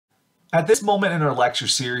At this moment in our lecture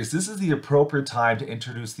series, this is the appropriate time to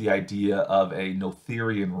introduce the idea of a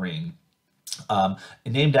Noetherian ring.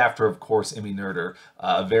 Named after, of course, Emmy Noether,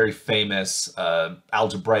 a very famous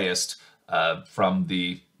algebraist from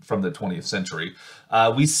the 20th century.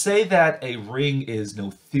 We say that a ring is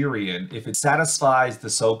Noetherian if it satisfies the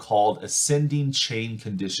so-called ascending chain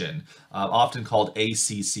condition, often called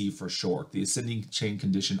ACC for short, the ascending chain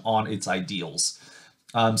condition on its ideals.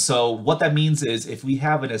 So what that means is if we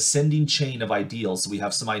have an ascending chain of ideals, so we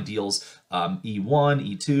have some ideals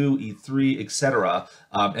E1, E2, E3, etc.,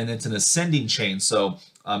 and it's an ascending chain. So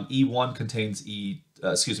E1 contains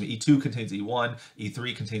E2 contains E1,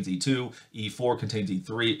 E3 contains E2, E4 contains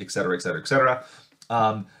E3, etc., etc., etc.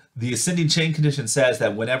 The ascending chain condition says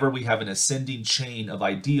that whenever we have an ascending chain of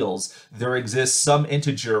ideals, there exists some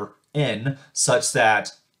integer n such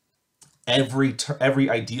that every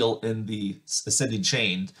ideal in the ascending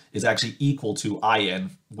chain is actually equal to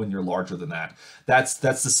in when you're larger than that. That's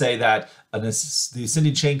to say that the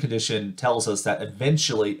ascending chain condition tells us that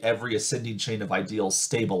eventually every ascending chain of ideals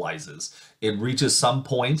stabilizes. It reaches some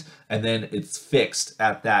point and then it's fixed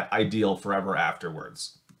at that ideal forever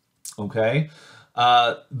afterwards. Okay?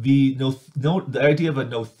 The idea of a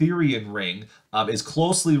Noetherian ring is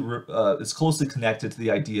closely connected to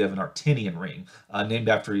the idea of an Artinian ring, named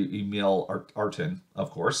after Emil Artin,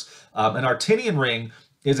 of course. An Artinian ring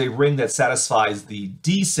is a ring that satisfies the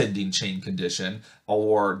descending chain condition,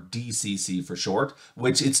 or DCC for short,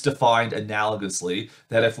 which it's defined analogously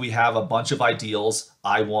that if we have a bunch of ideals,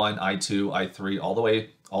 I1, I2, I3,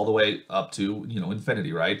 all the way up to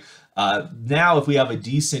infinity, right? Now, if we have a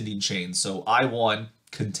descending chain, so I1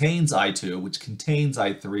 contains I2, which contains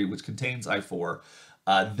I3, which contains I4,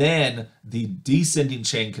 then the descending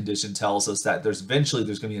chain condition tells us that there's going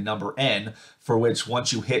to be a number n for which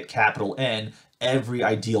once you hit capital N, every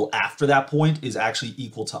ideal after that point is actually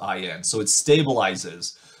equal to in. So it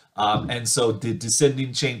stabilizes. And so the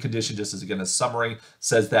descending chain condition, just as again a summary,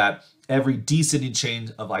 says that every descending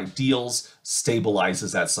chain of ideals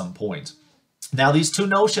stabilizes at some point. Now, these two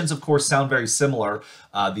notions, of course, sound very similar,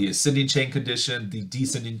 the ascending chain condition, the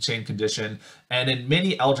descending chain condition, and in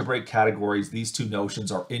many algebraic categories, these two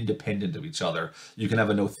notions are independent of each other. You can have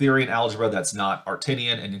a Noetherian algebra that's not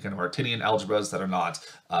Artinian, and you can have Artinian algebras that are not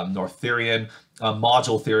Noetherian.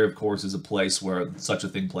 Module theory, of course, is a place where such a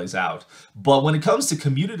thing plays out. But when it comes to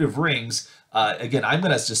commutative rings, again, I'm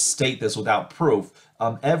going to just state this without proof.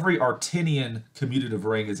 Every Artinian commutative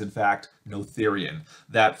ring is in fact Noetherian.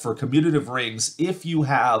 That for commutative rings, if you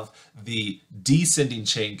have the descending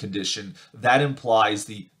chain condition, that implies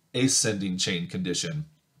the ascending chain condition,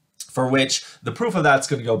 for which the proof of that's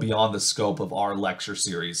going to go beyond the scope of our lecture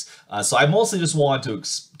series. So I mostly just wanted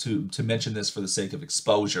to mention this for the sake of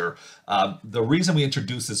exposure. The reason we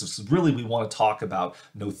introduced this is really we want to talk about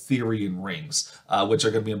Noetherian rings, which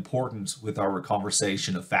are going to be important with our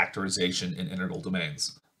conversation of factorization in integral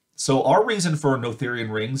domains. So our reason for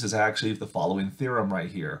Noetherian rings is actually the following theorem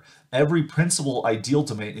right here. Every principal ideal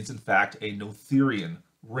domain is in fact a Noetherian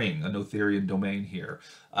ring, a Noetherian domain here.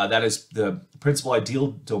 That is, the principal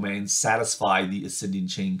ideal domains satisfy the ascending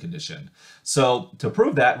chain condition. So to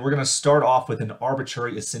prove that, we're going to start off with an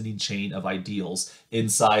arbitrary ascending chain of ideals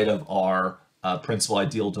inside of our principal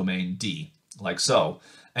ideal domain D, like so.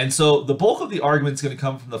 And so the bulk of the argument is going to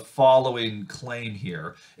come from the following claim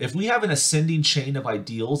here. If we have an ascending chain of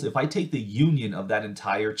ideals, if I take the union of that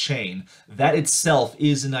entire chain, that itself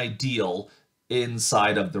is an ideal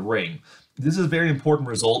inside of the ring. This is a very important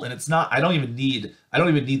result, and it's not, I don't even need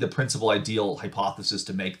the principal ideal hypothesis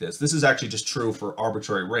to make this. This is actually just true for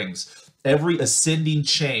arbitrary rings. Every ascending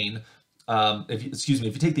chain, if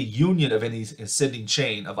you take the union of any ascending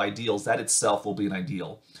chain of ideals, that itself will be an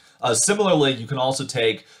ideal. Similarly, you can also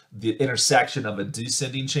take the intersection of a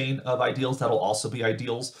descending chain of ideals. That'll also be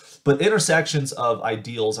ideals. But intersections of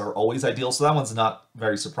ideals are always ideals, so that one's not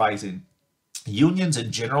very surprising. Unions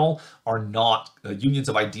in general are not, unions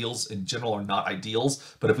of ideals in general are not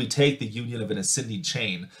ideals, but if we take the union of an ascending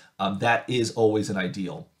chain, that is always an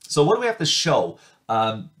ideal. So what do we have to show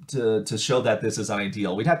to show that this is an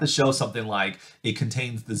ideal? We'd have to show something like it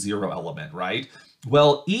contains the zero element, right?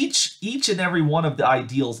 Well, each and every one of the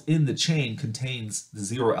ideals in the chain contains the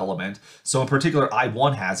zero element. So in particular,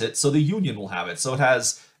 I1 has it, so the union will have it. So it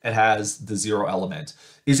has the zero element.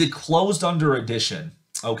 Is it closed under addition?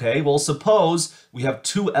 Okay, well, suppose we have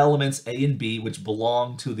two elements, A and B, which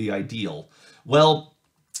belong to the ideal. Well,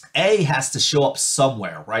 A has to show up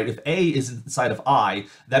somewhere, right? If A is inside of I,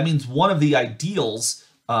 that means one of the ideals,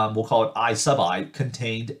 we'll call it I sub I,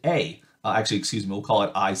 contained A. Actually, excuse me, we'll call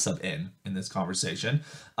it I sub n in this conversation.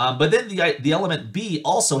 But then the element b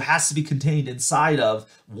also has to be contained inside of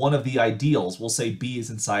one of the ideals. We'll say b is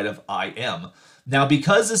inside of im. Now,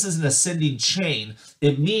 because this is an ascending chain,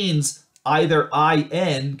 it means either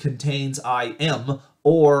in contains im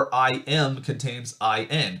or im contains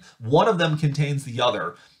in. One of them contains the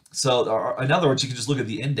other. So in other words, you can just look at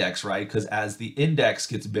the index, right? Because as the index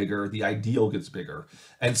gets bigger, the ideal gets bigger.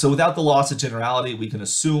 And so without the loss of generality, we can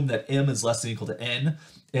assume that m is less than or equal to n.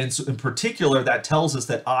 And so in particular, that tells us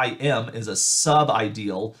that im is a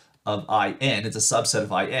sub-ideal of in. It's a subset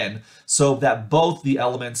of in. So that both the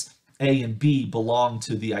elements a and b belong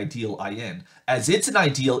to the ideal in. As it's an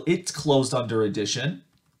ideal, it's closed under addition.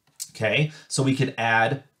 Okay, so we can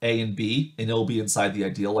add a and b, and it'll be inside the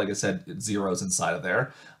ideal. Like I said, 0 is inside of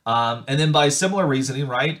there. And then by similar reasoning,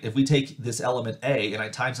 right, if we take this element a and I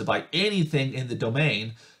times it by anything in the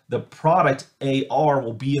domain, the product AR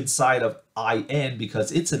will be inside of in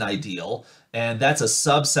because it's an ideal, and that's a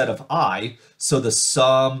subset of I. So the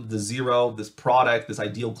sum, the 0, this product, this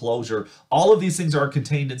ideal closure, all of these things are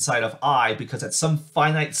contained inside of I because at some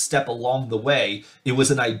finite step along the way, it was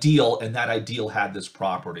an ideal, and that ideal had this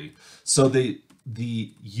property. So the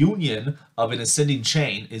union of an ascending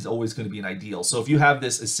chain is always going to be an ideal. So if you have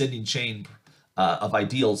this ascending chain of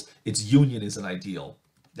ideals, its union is an ideal.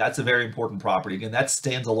 That's a very important property. Again, that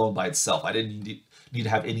stands alone by itself. I didn't need to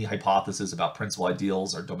have any hypothesis about principal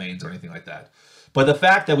ideals or domains or anything like that. But the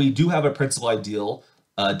fact that we do have a principal ideal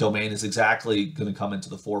domain is exactly going to come into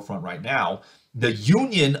the forefront right now. The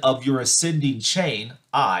union of your ascending chain,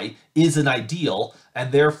 I, is an ideal,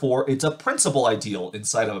 and therefore it's a principal ideal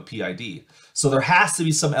inside of a PID. So there has to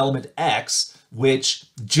be some element X which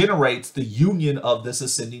generates the union of this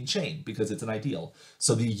ascending chain because it's an ideal.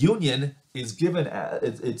 So the union is given,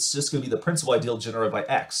 it's just going to be the principal ideal generated by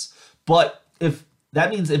X. But if that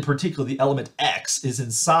means in particular the element X is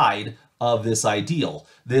inside of this ideal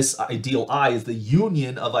I is the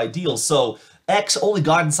union of ideals. So X only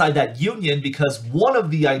got inside that union because one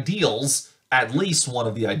of the ideals, at least one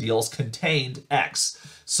of the ideals, contained X.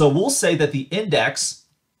 So we'll say that the index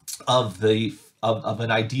of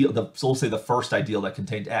an ideal, so we'll say the first ideal that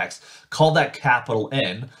contained X, call that capital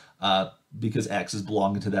N because X is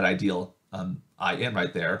belonging to that ideal in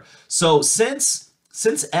right there. So since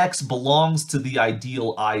X belongs to the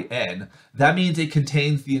ideal in, that means it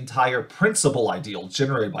contains the entire principal ideal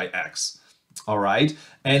generated by X. All right,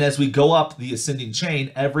 and as we go up the ascending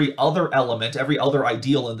chain, every other element, every other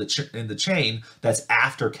ideal in the chain that's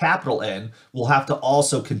after capital N will have to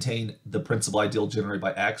also contain the principal ideal generated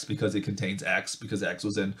by X because it contains X because X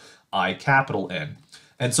was in I capital N.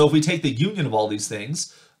 And so if we take the union of all these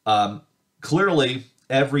things, clearly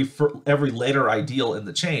every later ideal in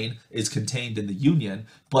the chain is contained in the union,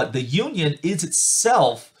 but the union is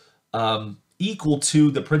itself equal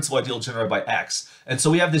to the principal ideal generated by X. And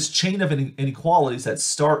so we have this chain of inequalities that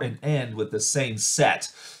start and end with the same set.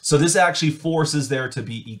 So this actually forces there to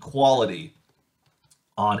be equality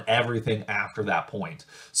on everything after that point.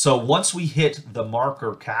 So once we hit the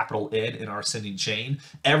marker capital N in our ascending chain,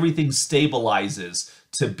 everything stabilizes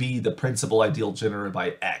to be the principal ideal generated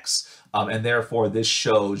by X. And therefore this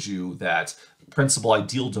shows you that principal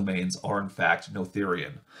ideal domains are in fact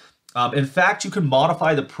Noetherian. In fact, you can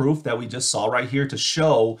modify the proof that we just saw right here to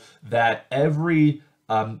show that every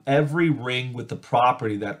ring with the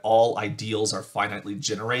property that all ideals are finitely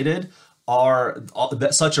generated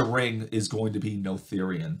that such a ring is going to be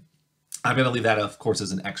Noetherian. I'm going to leave that, of course,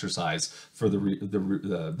 as an exercise for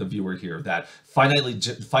the viewer here, that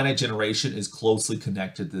finite generation is closely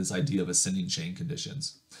connected to this idea of ascending chain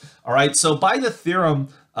conditions. All right, so by the theorem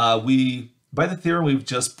we've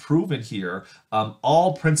just proven here,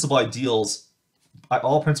 all principal ideal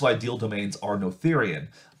domains are Noetherian.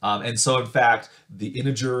 And so, in fact, the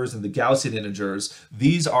integers and the Gaussian integers,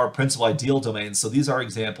 these are principal ideal domains. So these are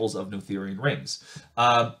examples of Noetherian rings.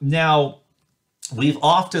 Now, we've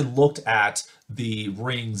often looked at the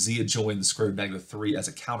ring z adjoin the square root of -3 as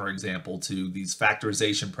a counterexample to these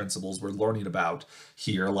factorization principles we're learning about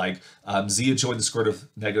here. Like z adjoin the square root of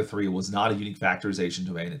 -3 was not a unique factorization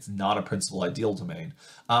domain. It's not a principal ideal domain,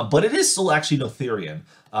 but it is still actually Noetherian.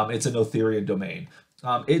 It's a Noetherian domain.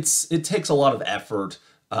 It takes a lot of effort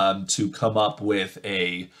to come up with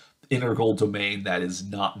a integral domain that is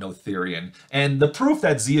not Noetherian. And the proof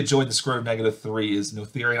that z adjoin the square root of -3 is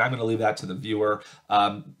Noetherian, I'm going to leave that to the viewer.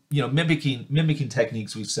 Mimicking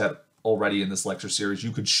techniques we've said already in this lecture series,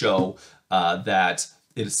 you could show that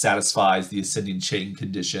it satisfies the ascending chain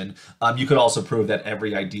condition. You could also prove that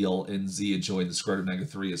every ideal in Z adjoining the square root of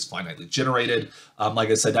 -3 is finitely generated. Like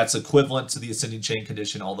I said, that's equivalent to the ascending chain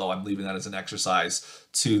condition, although I'm leaving that as an exercise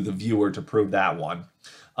to the viewer to prove that one.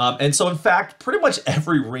 And so, in fact, pretty much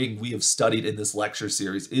every ring we have studied in this lecture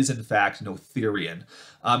series is, in fact, Noetherian.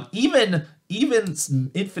 Even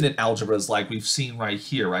infinite algebras like we've seen right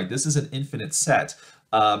here, right? This is an infinite set.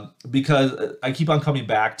 Because I keep on coming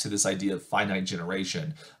back to this idea of finite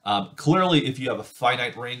generation. Clearly, if you have a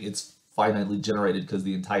finite ring, it's finitely generated because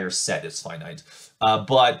the entire set is finite.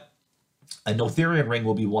 But a Noetherian ring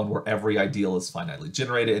will be one where every ideal is finitely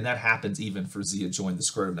generated, and that happens even for Z adjoining the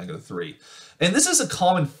square root of -3. And this is a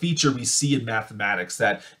common feature we see in mathematics,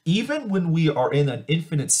 that even when we are in an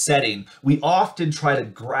infinite setting, we often try to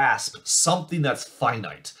grasp something that's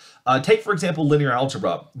finite. Take, for example, linear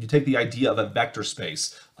algebra. You take the idea of a vector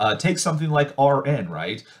space. Take something like Rn,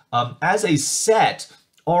 right? As a set,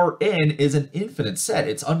 Rn is an infinite set.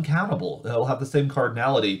 It's uncountable. It'll have the same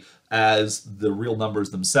cardinality as the real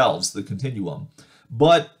numbers themselves, the continuum.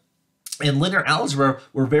 But in linear algebra,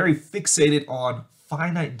 we're very fixated on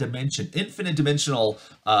finite dimension. Infinite dimensional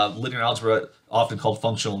linear algebra, often called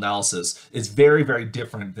functional analysis, is very, very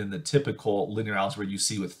different than the typical linear algebra you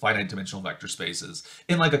see with finite dimensional vector spaces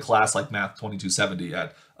in like a class like Math 2270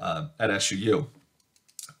 at SUU.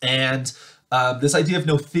 And this idea of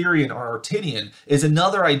Noetherian or Artinian is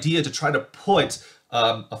another idea to try to put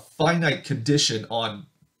a finite condition on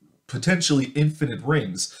potentially infinite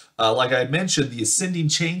rings. Like I mentioned, the ascending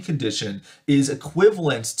chain condition is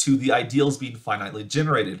equivalent to the ideals being finitely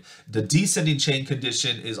generated. The descending chain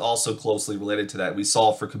condition is also closely related to that. We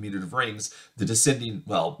saw for commutative rings, the descending,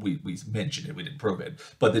 well, we mentioned it, we didn't prove it,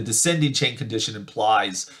 but the descending chain condition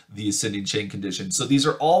implies the ascending chain condition. So these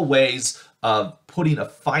are all ways of putting a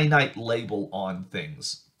finite label on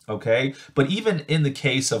things. Okay, but even in the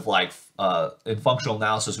case of like in functional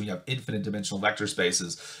analysis, when you have infinite dimensional vector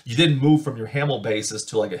spaces, you didn't move from your Hamel basis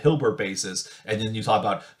to like a Hilbert basis, and then you talk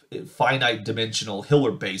about finite dimensional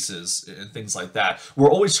Hilbert bases and things like that.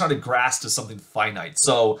 We're always trying to grasp to something finite.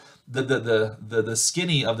 So the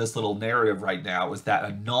skinny of this little narrative right now is that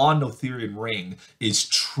a non-Noetherian ring is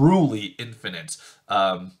truly infinite.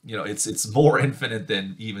 It's more infinite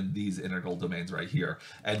than even these integral domains right here.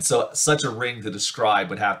 And so such a ring to describe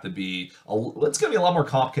would have to be, it's going to be a lot more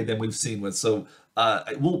complicated than we've seen with. So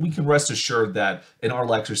we can rest assured that in our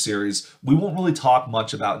lecture series, we won't really talk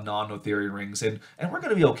much about non-Noetherian rings, and we're going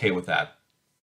to be okay with that.